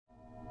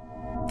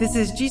This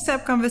is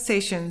GSAP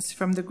Conversations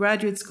from the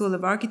Graduate School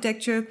of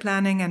Architecture,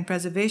 Planning and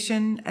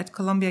Preservation at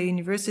Columbia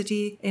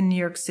University in New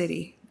York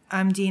City.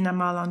 I'm Dean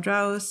Amal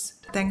Andraus.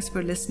 Thanks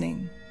for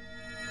listening.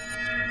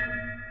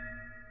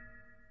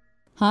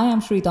 Hi, I'm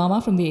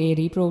Shritama from the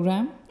AD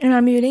program. And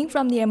I'm Yuling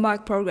from the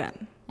MArch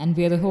program. And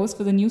we're the hosts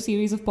for the new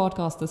series of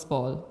podcasts this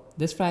fall.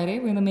 This Friday,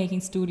 we're in the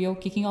Making Studio,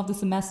 kicking off the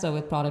semester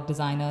with product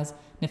designers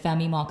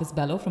Nefemi Marcus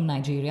Bello from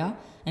Nigeria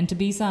and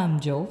Tabisa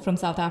Mjo from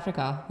South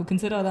Africa, who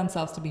consider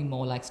themselves to be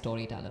more like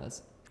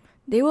storytellers.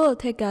 They will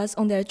take us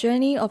on their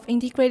journey of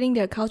integrating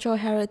their cultural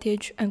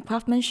heritage and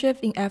craftsmanship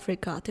in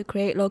Africa to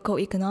create local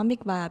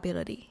economic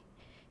viability.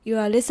 You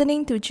are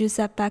listening to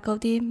GSAP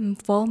faculty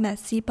Mfo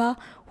Matsipa,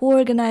 who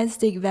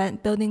organized the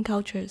event Building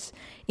Cultures,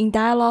 in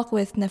dialogue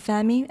with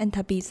Nefemi and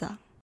Tabisa.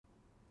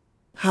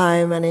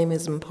 Hi, my name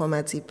is Mfo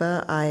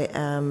Matsipa. I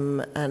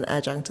am an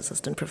adjunct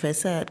assistant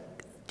professor at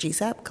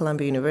GSAP,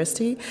 Columbia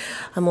University.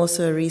 I'm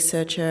also a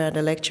researcher and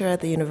a lecturer at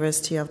the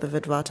University of the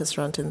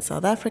Witwatersrand in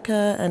South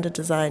Africa and a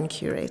design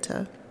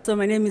curator. So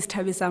my name is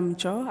Tabisa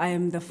Mjo. I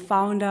am the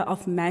founder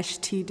of Mash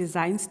T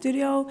Design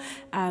Studio,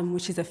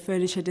 which is a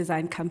furniture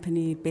design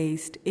company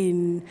based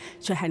in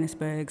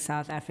Johannesburg,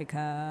 South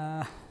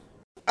Africa.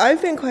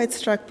 I've been quite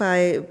struck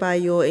by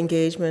your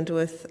engagement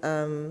with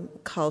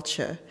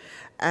culture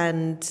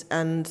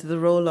and the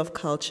role of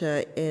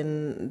culture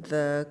in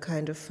the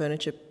kind of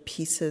furniture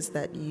pieces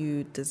that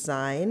you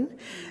design.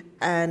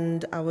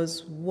 And I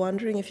was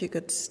wondering if you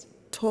could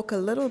talk a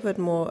little bit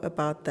more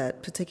about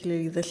that,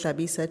 particularly the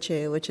Hlabisa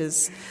chair, which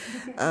is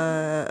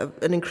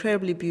an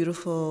incredibly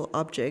beautiful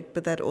object,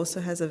 but that also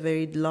has a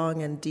very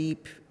long and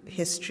deep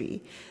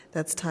history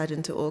that's tied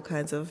into all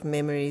kinds of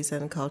memories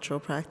and cultural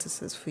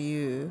practices for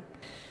you.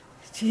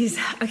 Jeez,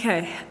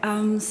 okay.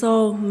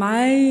 So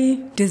my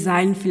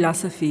design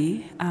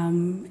philosophy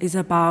is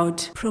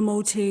about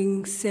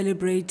promoting,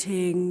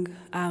 celebrating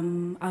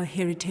our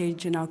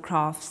heritage and our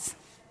crafts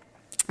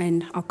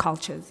and our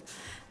cultures.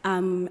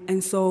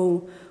 And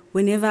so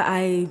whenever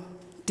I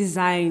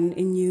design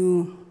a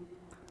new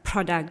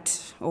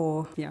product,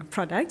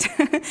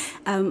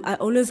 I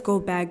always go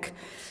back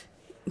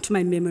to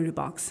my memory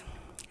box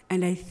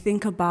and I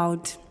think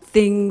about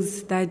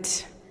things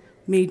that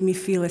made me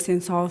feel a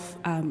sense of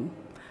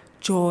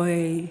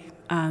joy,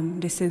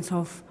 the sense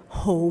of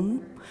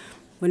home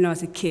when I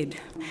was a kid.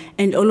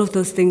 And all of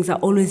those things are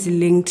always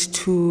linked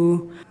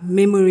to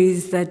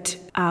memories that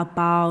are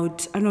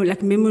about,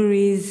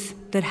 memories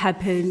that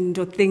happened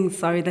or things,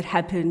 that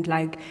happened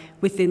like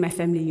within my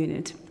family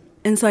unit.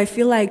 And so I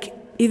feel like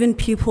even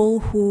people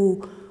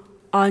who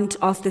aren't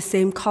of the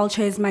same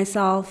culture as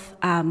myself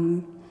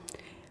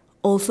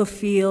also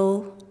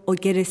feel or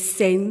get a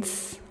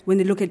sense, when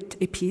they look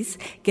at a piece,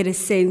 get a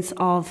sense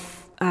of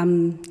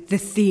the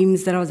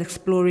themes that I was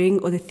exploring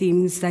or the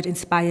themes that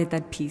inspired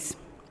that piece.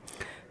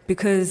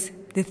 Because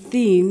the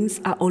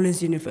themes are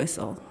always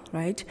universal,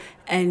 right?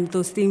 And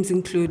those themes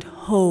include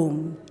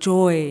home,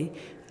 joy,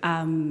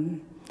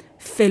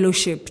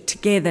 fellowship,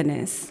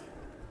 togetherness.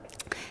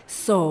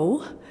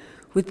 So,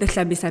 with the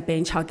Hlabisa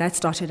bench, how that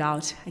started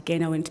out,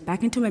 again, I went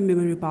back into my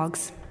memory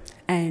box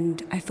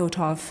and I thought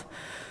of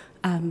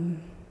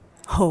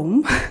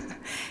home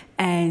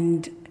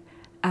and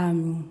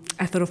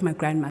I thought of my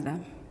grandmother.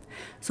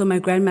 So my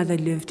grandmother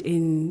lived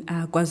in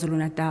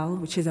KwaZulu-Natal,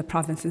 which is a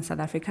province in South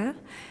Africa,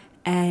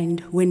 and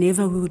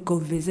whenever we would go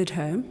visit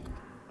her,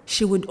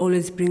 she would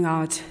always bring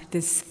out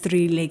this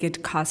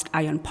 3-legged cast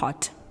iron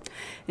pot.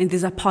 And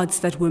these are pots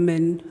that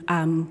women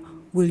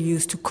will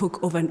use to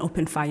cook over an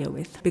open fire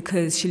with,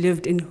 because she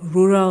lived in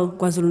rural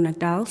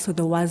KwaZulu-Natal, so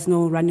there was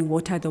no running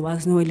water, there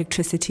was no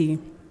electricity,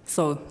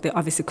 so they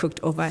obviously cooked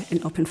over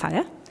an open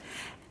fire.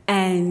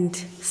 And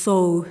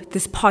so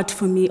this pot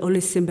for me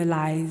always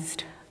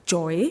symbolized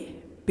joy,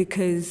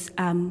 because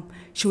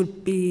she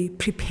would be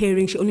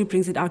preparing, she only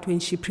brings it out when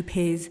she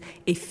prepares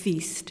a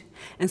feast.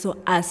 And so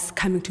us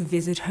coming to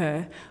visit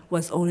her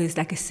was always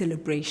like a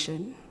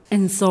celebration.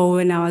 And so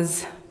when I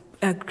was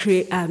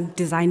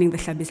designing the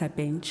Hlabisa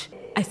bench,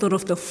 I thought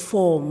of the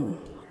form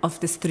of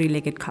this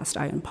 3-legged cast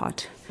iron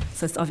pot.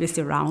 So it's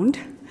obviously round.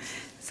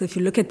 So if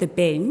you look at the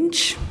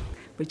bench,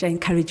 which I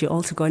encourage you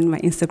all to go on my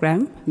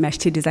Instagram, Mash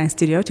T Design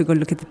Studio, to go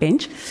look at the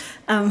bench.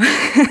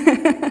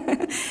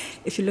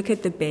 If you look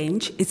at the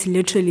bench, it's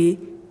literally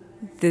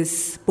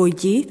this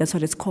boyi, that's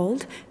what it's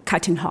called,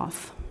 cut in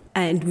half.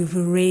 And we've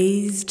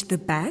raised the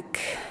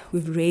backrest,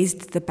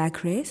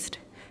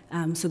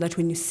 so that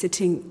when you're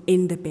sitting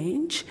in the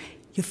bench,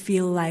 you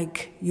feel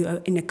like you are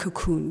in a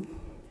cocoon.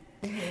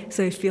 Mm-hmm.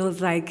 So it feels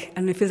like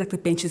the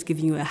bench is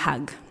giving you a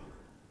hug.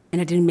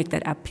 And I didn't make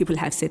that up. People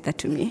have said that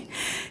to me.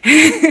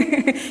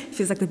 It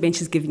feels like the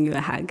bench is giving you a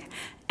hug.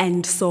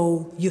 And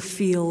so you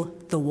feel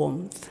the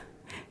warmth.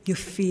 You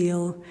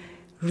feel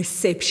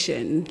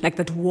reception, like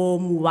that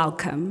warm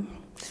welcome.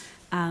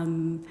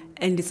 And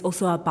it's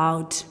also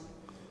about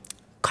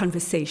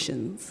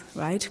conversations,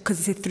 right?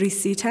 Because it's a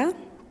 3-seater,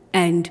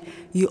 and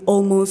you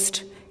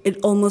almost it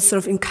almost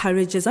sort of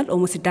encourages, not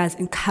almost, it does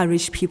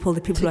encourage people,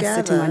 the people who are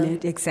sitting on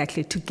it,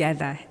 exactly,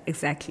 together,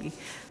 exactly.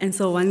 And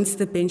so once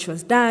the bench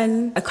was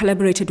done, I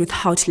collaborated with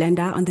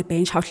Houtlander on the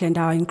bench.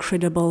 Houtlander are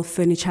incredible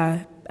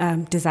furniture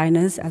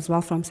designers as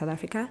well from South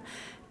Africa.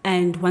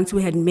 And once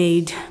we had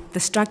made the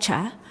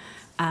structure,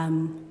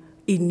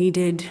 it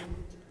needed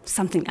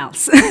something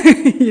else,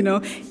 you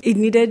know. It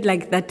needed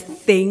like that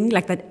thing,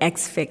 like that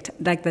X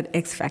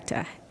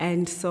factor.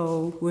 And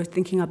so we're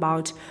thinking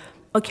about,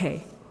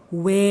 okay,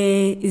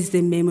 where is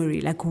the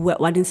memory? Like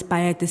what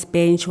inspired this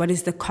bench? What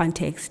is the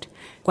context?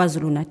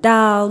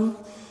 KwaZulu-Natal.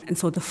 And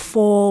so the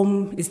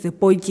form is the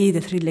potjie, the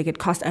three-legged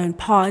cast iron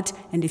pot.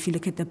 And if you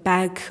look at the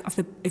backrest,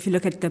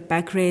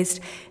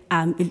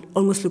 it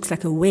almost looks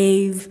like a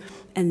wave.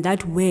 And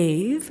that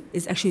wave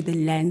is actually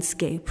the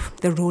landscape,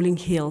 the rolling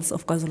hills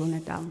of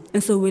KwaZulu-Natal.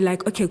 And so we're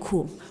like, okay,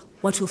 cool.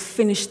 What will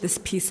finish this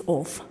piece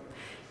off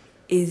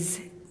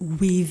is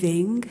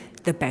weaving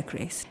the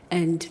backrest.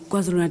 And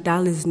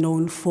KwaZulu-Natal is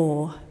known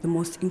for the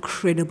most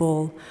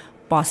incredible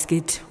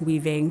basket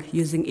weaving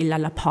using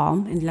Ilala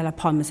palm. And Ilala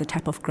palm is a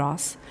type of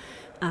grass.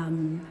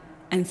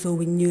 And so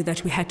we knew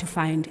that we had to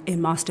find a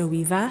master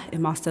weaver, a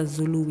master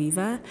Zulu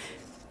weaver,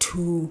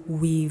 to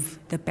weave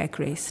the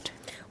backrest.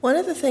 One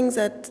of the things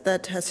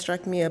that has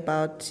struck me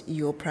about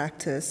your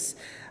practice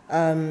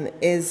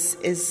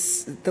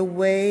is the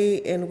way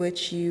in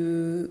which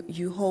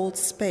you hold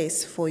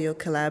space for your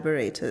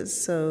collaborators.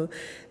 So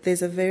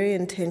there's a very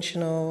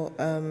intentional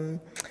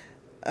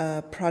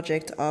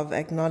project of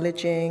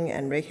acknowledging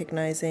and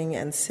recognizing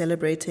and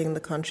celebrating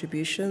the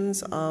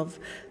contributions of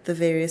the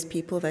various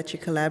people that you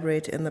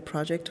collaborate in the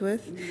project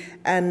with,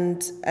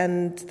 and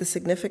the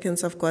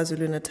significance of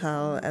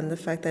KwaZulu-Natal and the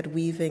fact that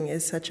weaving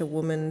is such a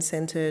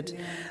woman-centered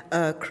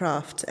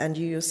craft, and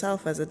you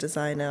yourself as a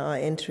designer are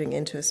entering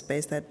into a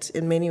space that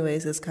in many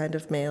ways is kind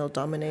of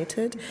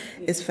male-dominated,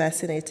 is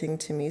fascinating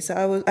to me.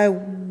 So I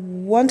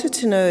wanted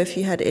to know if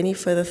you had any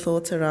further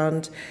thoughts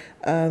around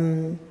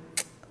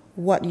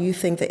what you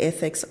think the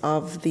ethics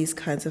of these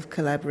kinds of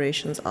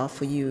collaborations are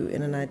for you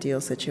in an ideal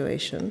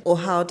situation, or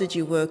how did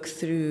you work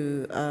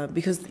through,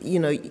 because, you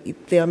know,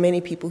 there are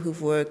many people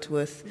who've worked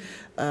with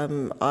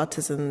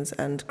artisans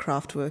and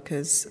craft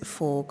workers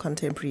for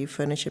contemporary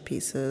furniture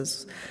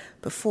pieces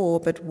before,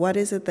 but what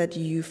is it that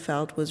you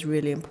felt was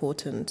really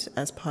important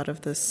as part of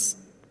this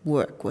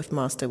work with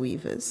master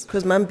weavers?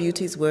 Because Mum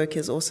Beauty's work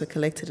is also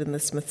collected in the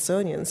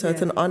Smithsonian, so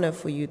it's an honor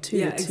for you too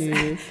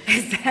exactly.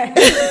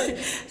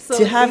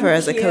 to have her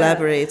as a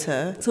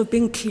collaborator. So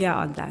being clear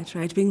on that,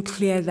 right? Being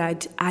clear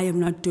that I am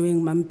not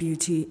doing Mum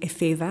Beauty a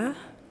favor,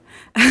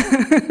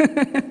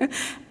 and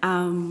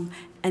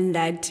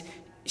that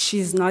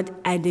she's not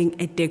adding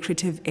a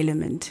decorative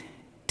element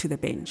to the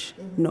bench.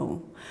 Mm-hmm.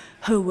 No.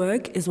 Her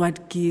work is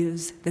what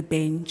gives the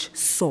bench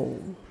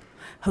soul.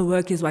 Her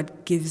work is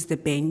what gives the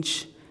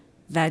bench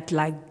that,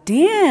 like,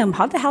 damn,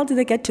 how the hell did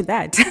they get to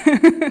that?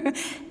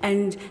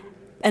 and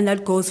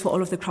that goes for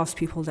all of the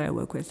craftspeople that I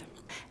work with.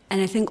 And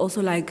I think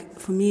also, like,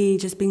 for me,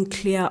 just being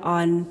clear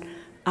on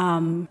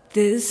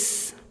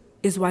this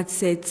is what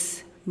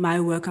sets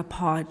my work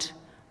apart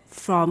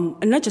from,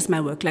 and not just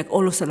my work, like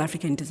all of South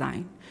African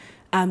design.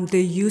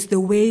 The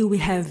way we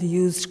have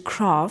used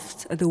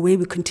craft, the way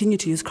we continue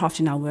to use craft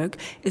in our work,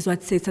 is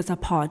what sets us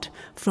apart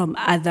from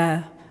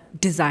other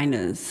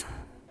designers.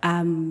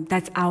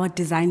 That's our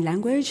design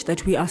language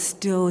that we are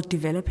still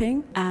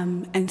developing.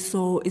 And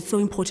so it's so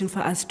important for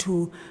us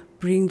to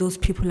bring those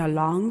people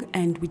along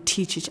and we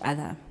teach each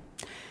other.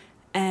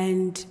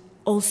 And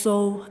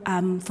also,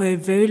 for a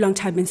very long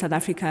time in South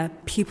Africa,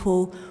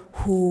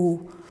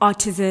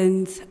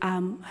 artisans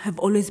have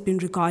always been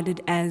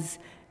regarded as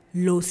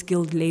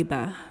low-skilled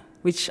labor,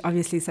 which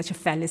obviously is such a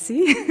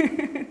fallacy.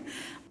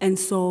 And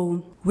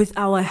so with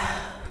our...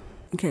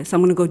 Okay, so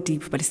I'm going to go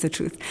deep, but it's the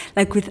truth.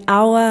 Like with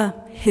our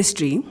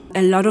history,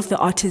 a lot of the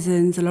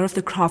artisans, a lot of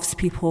the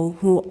craftspeople,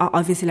 who are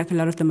obviously, like, a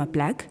lot of them are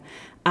black,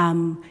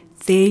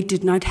 they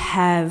did not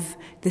have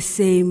the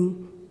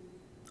same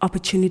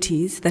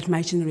opportunities that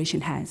my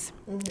generation has.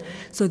 Mm-hmm.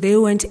 So they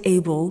weren't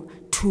able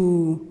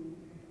to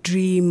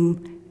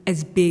dream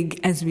as big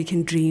as we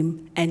can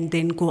dream and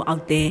then go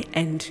out there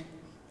and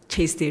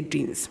chase their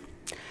dreams.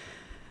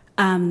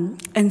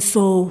 And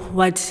so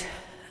what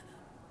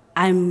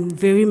I'm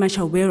very much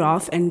aware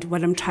of, and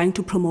what I'm trying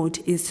to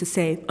promote, is to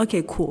say,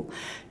 okay, cool,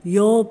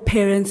 your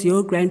parents,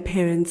 your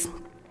grandparents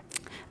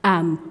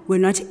were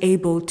not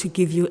able to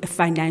give you a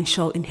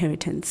financial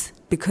inheritance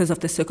because of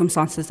the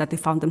circumstances that they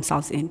found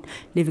themselves in,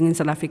 living in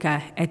South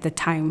Africa at the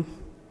time.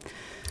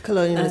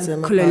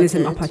 Colonialism,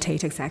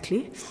 apartheid,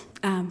 exactly.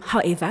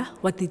 However,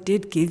 what they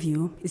did give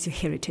you is your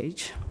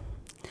heritage.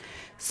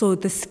 So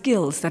the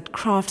skills, that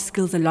craft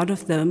skills, a lot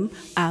of them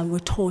were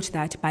taught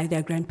that by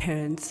their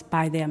grandparents,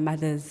 by their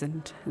mothers,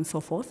 and so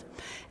forth.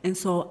 And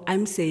so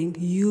I'm saying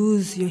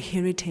use your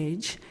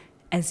heritage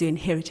as your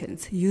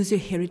inheritance. Use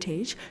your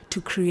heritage to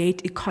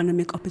create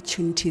economic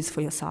opportunities for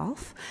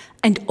yourself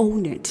and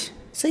own it.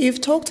 So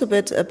you've talked a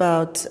bit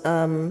about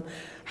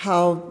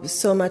how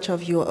so much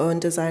of your own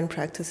design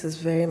practice is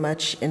very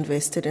much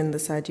invested in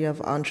this idea of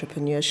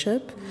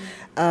entrepreneurship,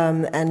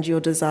 and your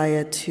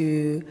desire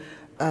to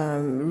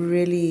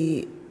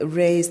really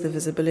raise the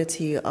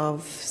visibility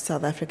of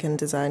South African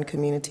design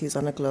communities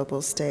on a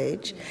global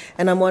stage.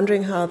 And I'm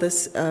wondering how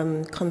this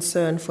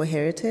concern for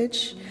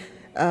heritage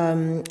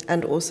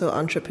and also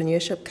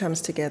entrepreneurship comes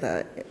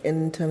together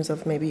in terms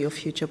of maybe your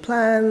future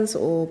plans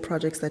or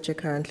projects that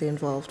you're currently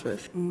involved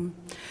with.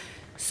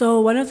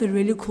 So one of the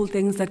really cool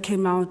things that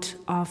came out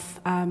of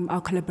our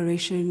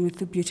collaboration with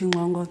the Beauty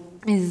Ngongo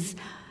is,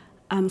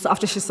 so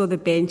after she saw the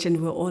bench and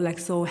we were all like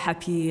so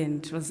happy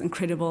and it was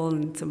incredible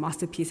and it's a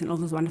masterpiece and all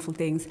those wonderful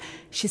things,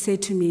 she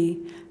said to me,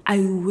 I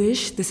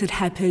wish this had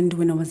happened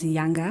when I was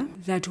younger.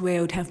 That way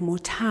I would have more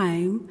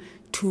time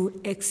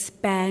to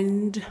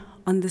expand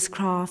on this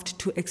craft,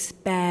 to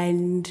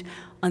expand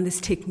on this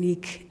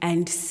technique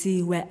and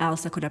see where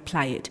else I could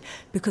apply it.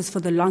 Because for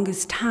the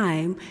longest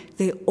time,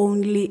 they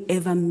only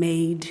ever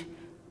made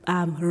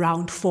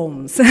round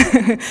forms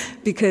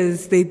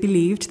because they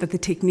believed that the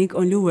technique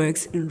only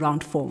works in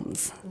round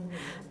forms.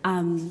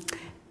 And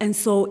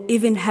so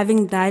even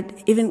having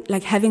that, even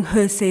like having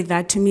her say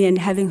that to me and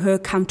having her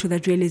come to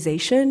that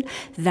realization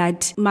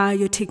that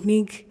your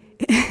technique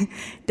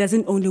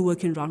doesn't only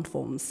work in round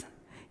forms.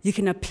 You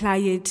can apply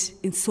it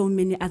in so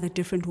many other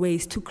different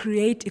ways to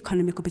create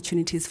economic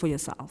opportunities for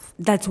yourself.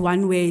 That's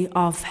one way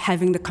of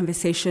having the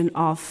conversation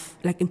of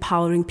like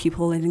empowering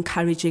people and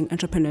encouraging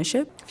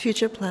entrepreneurship.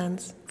 Future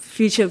plans.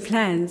 Future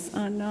plans.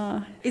 Oh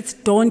no. It's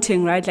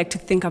daunting, right? Like to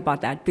think about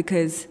that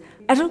because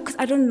I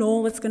don't know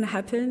what's going to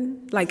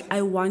happen. Like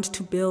I want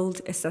to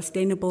build a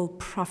sustainable,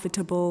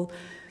 profitable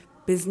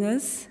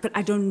business, but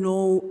I don't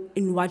know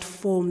in what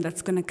form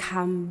that's going to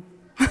come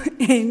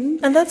in.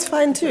 And that's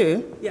fine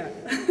too. Yeah.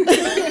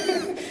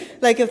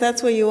 Like if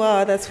that's where you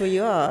are, that's where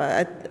you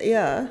are.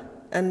 Yeah.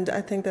 And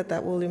I think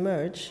that will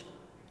emerge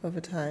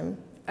over time.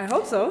 I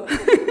hope so.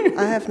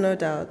 I have no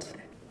doubt.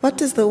 What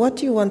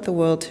do you want the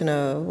world to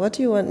know? What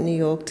do you want New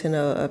York to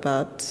know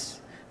about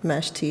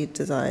Mashti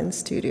Design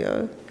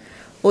Studio?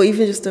 Or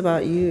even just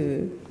about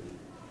you?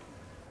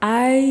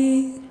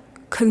 I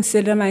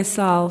consider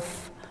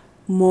myself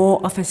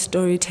more of a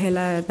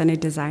storyteller than a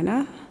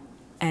designer.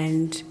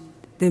 And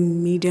the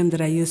medium that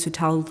I use to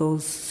tell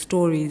those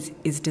stories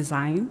is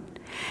design.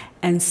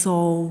 And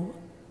so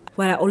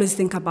what I always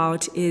think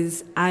about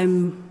is I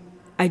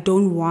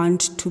don't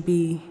want to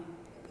be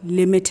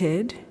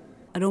limited.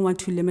 I don't want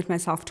to limit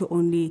myself to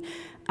only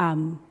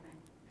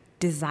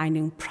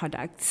designing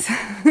products.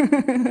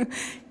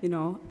 You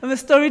know, I'm a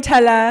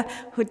storyteller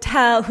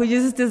who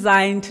uses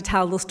design to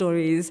tell those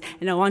stories,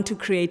 and I want to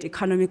create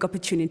economic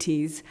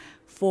opportunities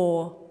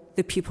for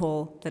the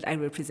people that I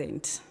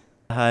represent.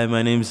 Hi,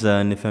 my name is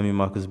Nifemi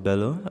Marcus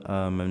Bello.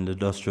 I'm an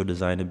industrial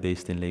designer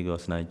based in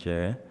Lagos,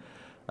 Nigeria.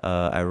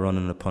 I run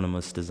an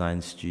eponymous design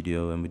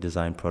studio and we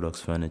design products,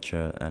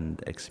 furniture,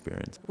 and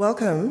experience.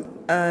 Welcome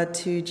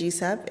to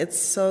GSAP. It's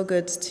so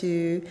good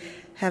to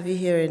have you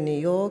here in New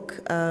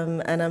York.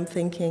 And I'm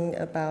thinking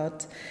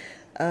about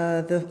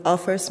our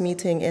first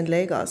meeting in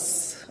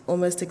Lagos,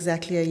 almost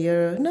exactly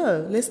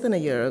less than a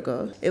year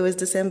ago. It was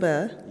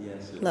December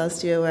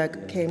last year where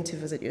I came to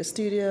visit your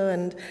studio,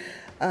 and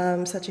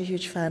I'm such a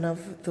huge fan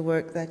of the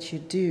work that you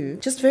do.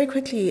 Just very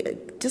quickly,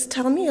 just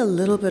tell me a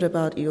little bit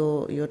about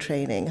your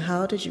training.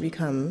 How did you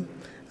become,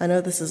 I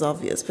know this is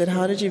obvious, but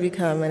how did you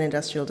become an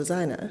industrial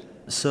designer?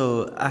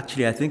 So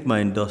actually, I think my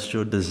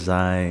industrial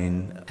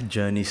design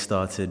journey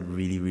started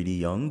really, really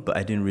young, but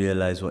I didn't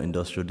realize what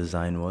industrial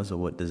design was or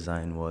what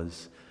design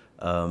was.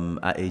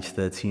 At age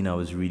 13, I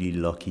was really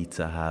lucky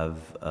to have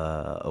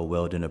a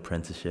welding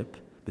apprenticeship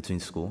between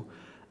school.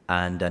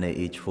 And then at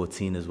age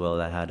 14 as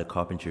well, I had a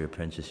carpentry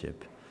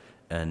apprenticeship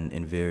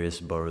in various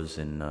boroughs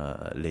in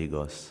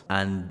Lagos.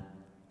 And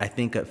I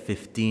think at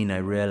 15, I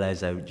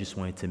realized I just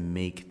wanted to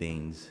make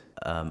things.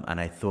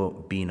 And I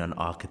thought being an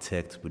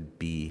architect would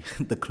be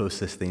the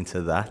closest thing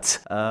to that.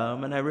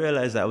 And I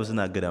realized I wasn't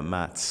that good at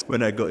maths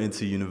when I got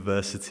into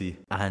university.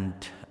 And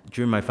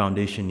during my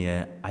foundation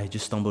year, I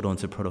just stumbled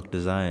onto product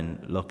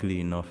design, luckily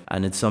enough.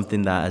 And it's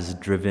something that has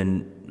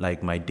driven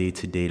like my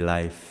day-to-day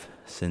life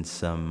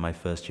since my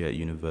first year at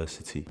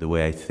university. The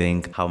way I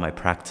think, how my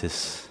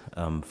practice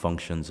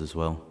functions as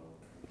well.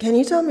 Can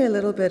you tell me a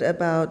little bit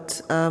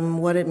about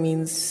what it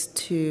means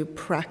to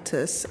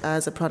practice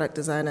as a product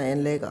designer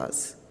in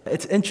Lagos?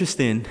 It's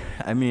interesting.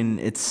 I mean,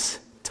 it's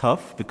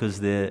tough because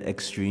they're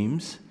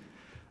extremes.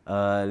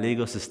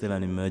 Lagos is still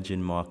an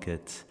emerging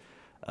market.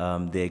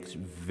 There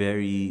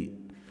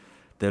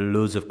are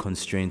loads of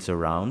constraints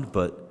around,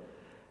 but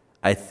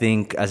I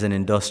think as an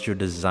industrial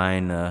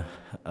designer,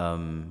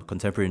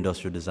 contemporary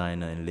industrial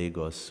designer in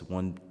Lagos,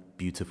 one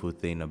beautiful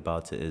thing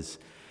about it is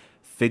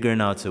figuring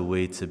out a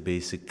way to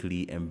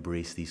basically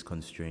embrace these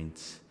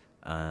constraints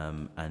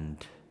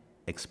and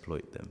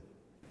exploit them.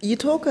 You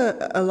talk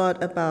a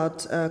lot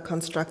about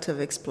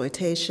constructive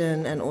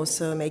exploitation and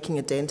also making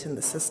a dent in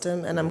the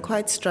system, and I'm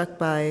quite struck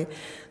by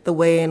the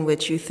way in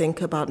which you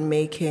think about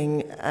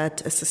making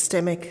at a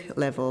systemic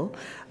level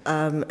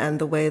and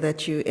the way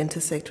that you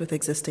intersect with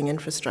existing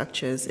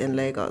infrastructures in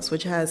Lagos,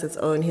 which has its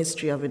own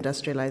history of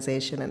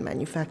industrialization and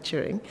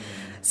manufacturing.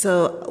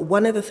 So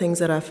one of the things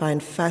that I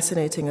find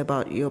fascinating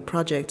about your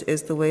project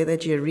is the way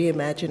that you're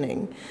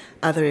reimagining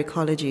other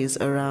ecologies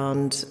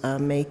around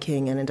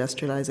making and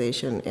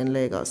industrialization in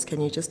Lagos.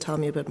 Can you just tell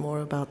me a bit more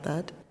about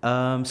that?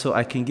 So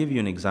I can give you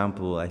an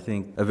example. I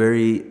think a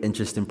very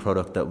interesting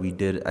product that we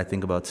did, I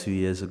think about 2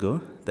 years ago,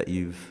 that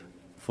you've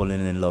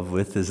fallen in love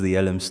with, is the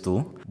LM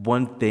stool.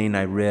 One thing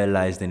I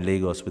realized in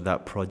Lagos with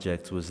that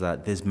project was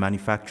that there's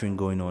manufacturing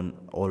going on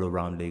all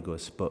around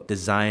Lagos, but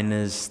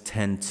designers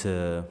tend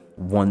to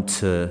want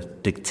to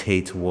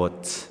dictate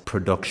what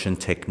production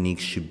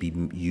techniques should be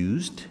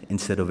used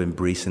instead of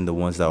embracing the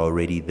ones that are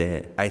already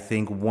there. I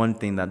think one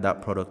thing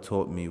that product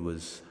taught me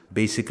was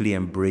basically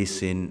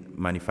embracing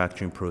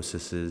manufacturing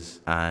processes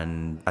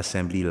and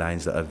assembly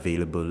lines that are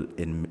available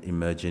in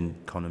emerging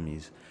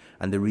economies.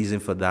 And the reason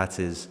for that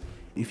is,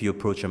 if you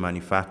approach a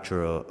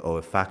manufacturer or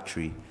a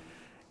factory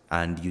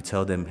and you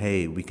tell them,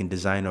 hey, we can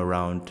design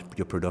around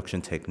your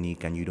production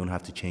technique and you don't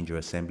have to change your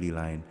assembly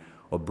line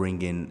or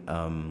bring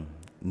in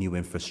new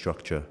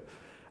infrastructure,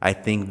 I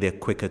think they're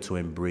quicker to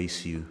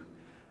embrace you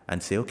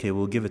and say, okay,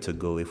 we'll give it a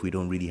go if we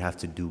don't really have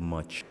to do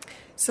much.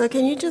 So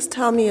can you just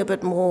tell me a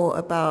bit more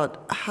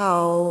about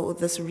how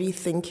this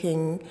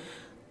rethinking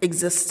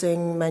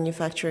existing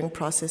manufacturing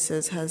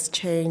processes has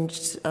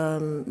changed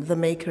the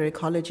maker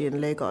ecology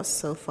in Lagos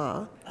so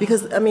far?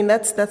 Because, I mean,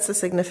 that's the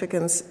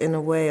significance in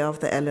a way of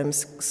the LM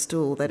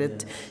stool, that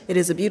it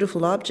is a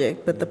beautiful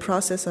object, but the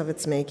process of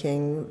its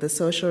making, the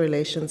social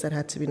relations that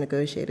had to be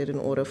negotiated in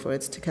order for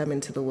it to come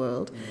into the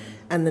world,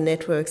 and the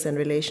networks and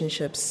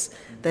relationships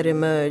that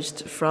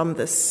emerged from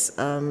this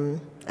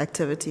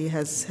activity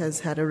has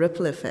had a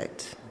ripple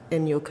effect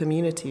in your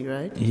community,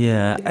 right?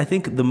 Yeah, I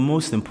think the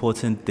most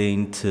important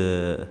thing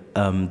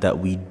that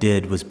we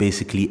did was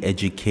basically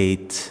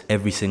educate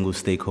every single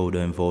stakeholder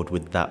involved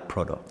with that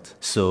product.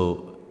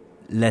 So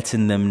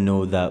letting them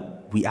know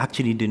that we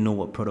actually didn't know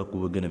what product we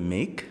were going to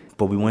make,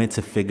 but we wanted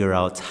to figure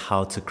out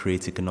how to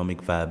create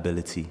economic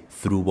viability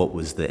through what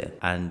was there.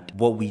 And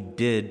what we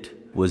did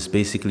was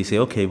basically say,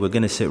 okay, we're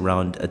going to sit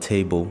around a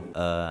table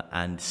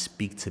and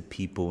speak to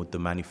people, the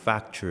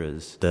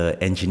manufacturers, the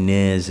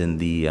engineers in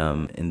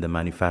the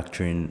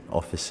manufacturing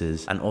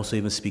offices, and also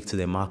even speak to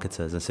their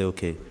marketers and say,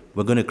 okay,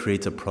 we're going to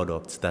create a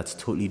product that's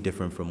totally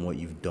different from what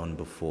you've done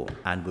before,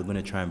 and we're going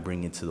to try and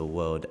bring it to the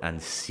world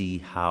and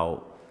see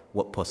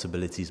what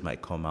possibilities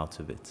might come out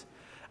of it.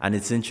 And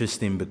it's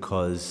interesting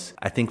because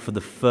I think for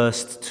the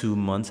first 2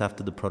 months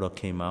after the product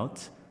came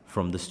out,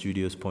 from the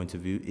studio's point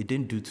of view, it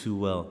didn't do too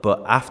well.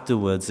 But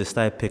afterwards, they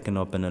started picking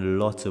up, and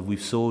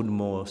we've sold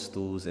more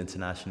stools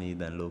internationally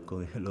than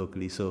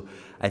locally. So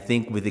I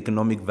think with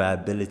economic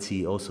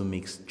viability, it also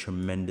makes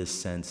tremendous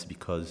sense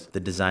because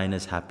the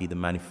designer's happy, the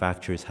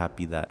manufacturer is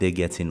happy that they're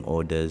getting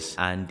orders,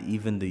 and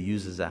even the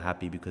users are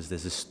happy because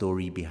there's a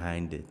story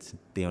behind it.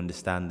 They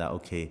understand that,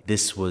 okay,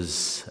 this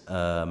was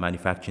a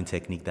manufacturing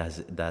technique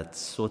that's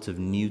sort of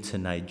new to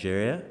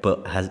Nigeria,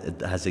 but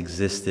has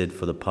existed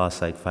for the past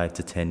 5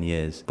 to 10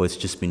 years. But it's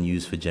just been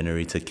used for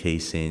generator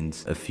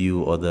casings, a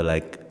few other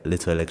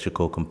little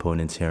electrical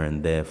components here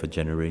and there for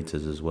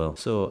generators as well.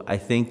 So I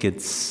think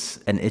it's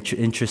an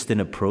interesting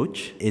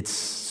approach. It's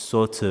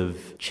sort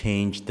of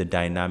changed the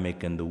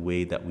dynamic and the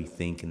way that we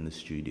think in the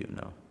studio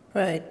now.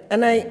 Right.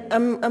 And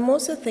I'm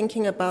also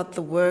thinking about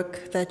the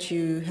work that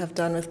you have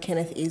done with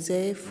Kenneth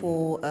Eze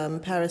for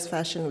Paris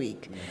Fashion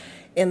Week,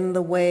 in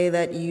the way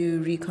that you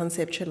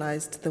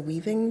reconceptualized the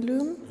weaving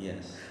loom.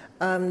 Yes.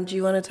 Do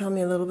you want to tell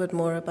me a little bit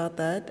more about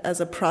that as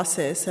a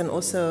process, and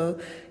also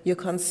your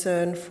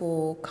concern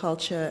for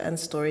culture and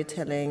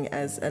storytelling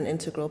as an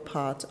integral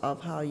part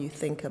of how you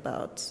think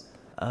about?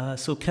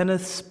 So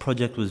Kenneth's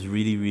project was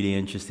really, really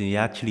interesting. He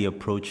actually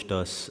approached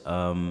us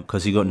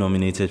because he got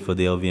nominated for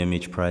the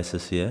LVMH prize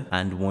this year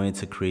and wanted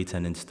to create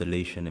an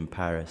installation in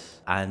Paris.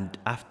 And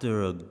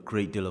after a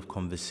great deal of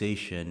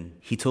conversation,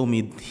 he told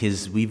me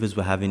his weavers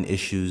were having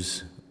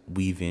issues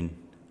weaving.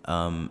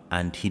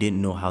 And he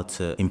didn't know how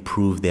to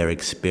improve their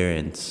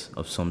experience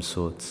of some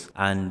sorts.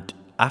 And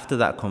after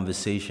that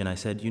conversation, I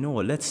said, you know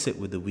what, let's sit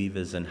with the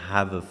weavers and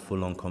have a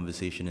full-on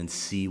conversation and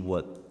see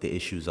what the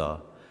issues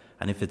are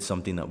and if it's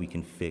something that we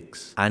can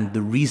fix. And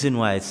the reason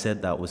why I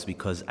said that was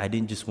because I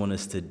didn't just want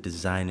us to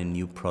design a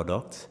new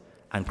product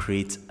and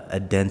create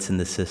a dent in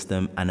the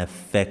system and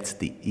affect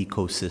the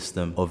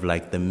ecosystem of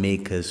the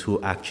makers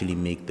who actually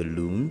make the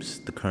looms,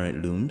 the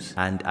current looms.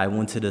 And I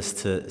wanted us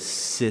to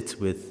sit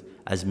with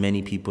as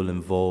many people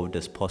involved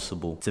as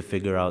possible to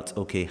figure out,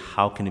 okay,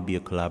 how can it be a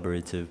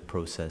collaborative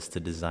process to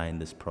design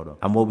this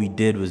product? And what we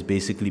did was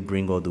basically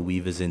bring all the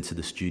weavers into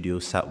the studio,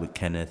 sat with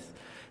Kenneth.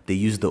 They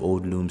used the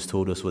old looms,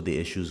 told us what the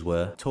issues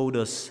were, told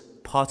us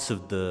parts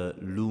of the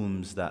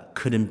looms that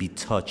couldn't be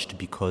touched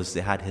because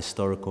they had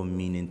historical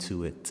meaning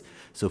to it.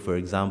 So for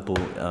example,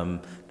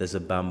 there's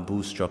a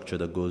bamboo structure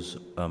that goes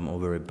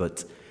over it,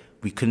 but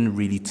we couldn't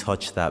really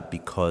touch that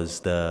because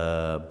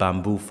the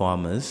bamboo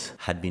farmers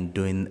had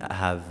been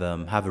have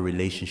a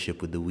relationship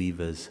with the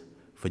weavers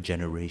for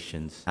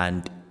generations.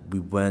 And we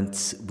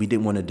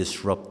didn't want to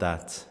disrupt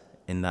that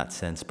in that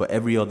sense. But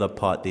every other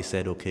part, they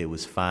said, okay, it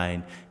was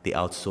fine. They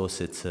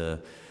outsource it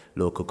to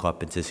local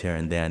carpenters here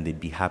and there, and they'd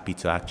be happy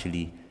to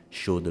actually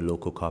show the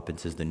local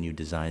carpenters the new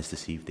designs to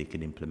see if they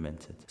could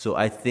implement it. So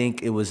I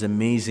think it was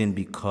amazing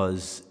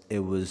because it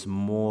was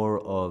more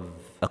of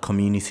a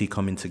community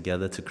coming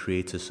together to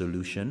create a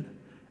solution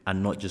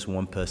and not just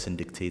one person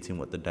dictating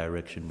what the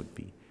direction would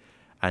be.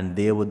 And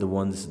they were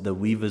the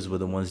weavers were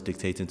the ones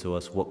dictating to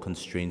us what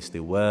constraints they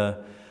were,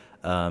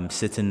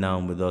 sitting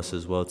down with us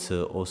as well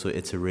to also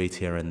iterate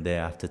here and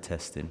there after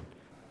testing.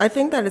 I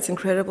think that it's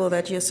incredible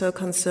that you're so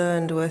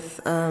concerned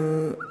with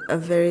a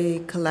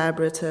very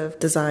collaborative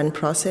design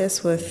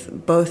process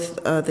with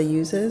both the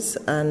users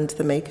and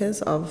the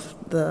makers of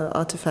the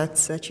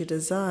artifacts that you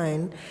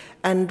design.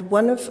 And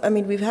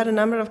we've had a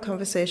number of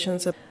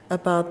conversations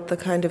about the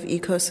kind of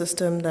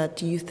ecosystem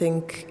that you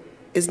think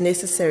is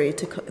necessary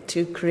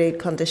to create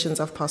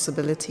conditions of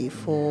possibility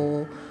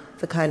for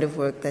the kind of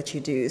work that you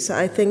do. So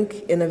I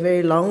think in a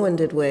very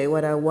long-winded way,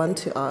 what I want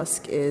to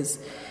ask is,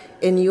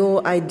 in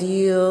your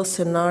ideal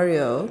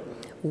scenario,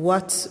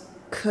 what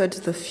could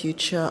the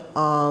future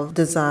of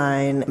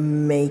design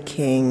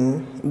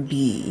making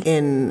be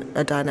in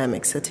a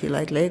dynamic city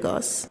like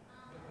Lagos?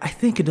 I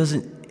think you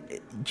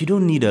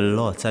don't need a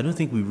lot. I don't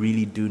think we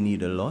really do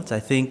need a lot.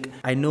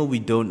 I know we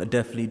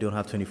definitely don't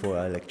have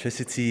 24-hour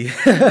electricity.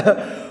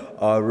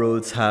 Our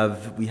roads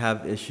we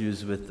have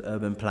issues with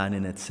urban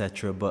planning,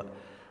 etc. But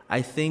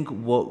I think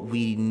what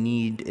we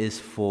need is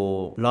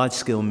for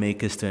large-scale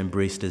makers to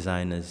embrace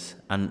designers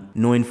and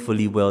knowing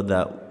fully well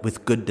that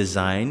with good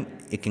design,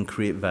 it can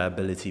create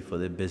viability for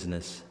their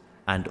business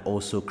and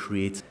also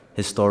create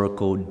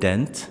historical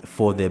dent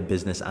for their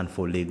business and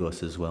for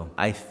Lagos as well.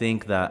 I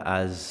think that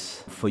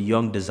as for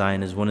young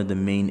designers, one of the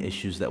main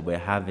issues that we're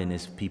having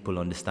is people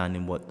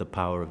understanding what the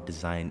power of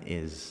design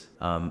is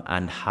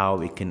and how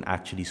it can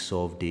actually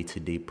solve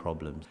day-to-day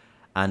problems.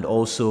 And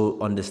also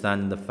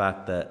understanding the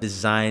fact that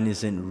design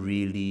isn't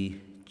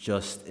really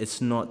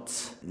it's not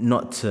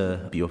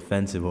to be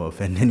offensive or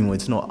offend anyone,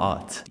 it's not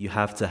art. You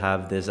have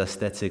to there's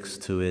aesthetics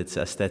to it.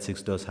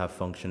 Aesthetics does have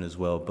function as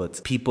well,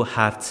 but people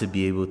have to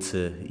be able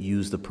to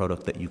use the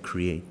product that you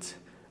create.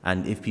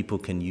 And if people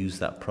can use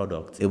that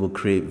product, it will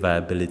create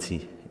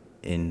viability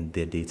in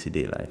their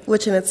day-to-day life.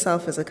 Which in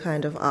itself is a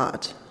kind of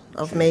art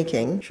of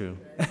making. True.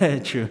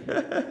 True.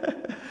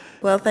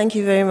 Well, thank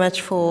you very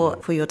much for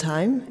your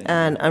time,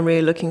 and I'm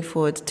really looking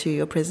forward to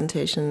your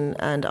presentation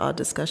and our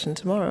discussion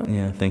tomorrow.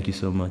 Yeah, thank you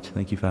so much.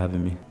 Thank you for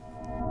having me.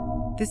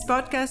 This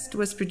podcast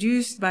was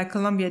produced by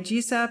Columbia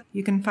GSAP.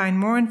 You can find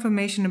more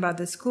information about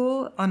the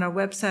school on our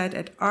website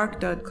at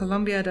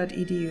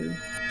arc.columbia.edu.